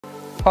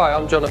Hi,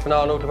 I'm Jonathan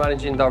Arnold,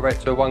 Managing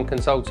Director of One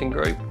Consulting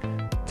Group.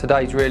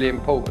 Today's really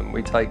important.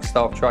 We take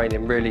staff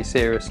training really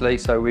seriously,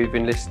 so we've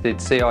enlisted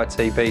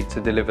CITB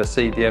to deliver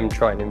CDM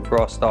training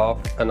for our staff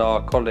and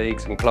our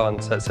colleagues and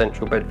clients at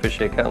Central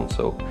Bedfordshire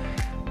Council.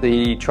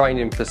 The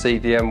training for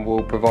CDM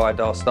will provide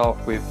our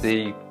staff with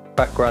the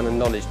background and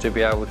knowledge to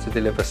be able to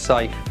deliver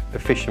safe,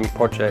 efficient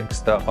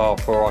projects that are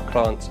for our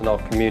clients and our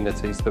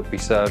communities that we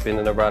serve in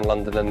and around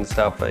London and the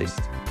South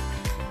East.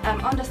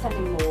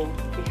 Understanding more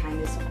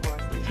behind this, of course.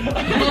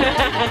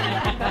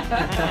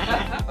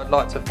 I'd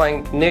like to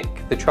thank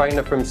Nick, the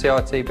trainer from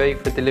CITB,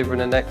 for delivering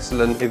an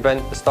excellent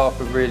event. The staff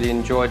have really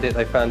enjoyed it,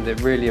 they found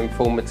it really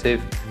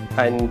informative,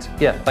 and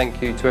yeah,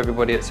 thank you to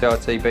everybody at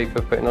CITB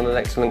for putting on an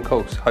excellent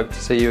course. Hope to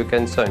see you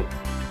again soon.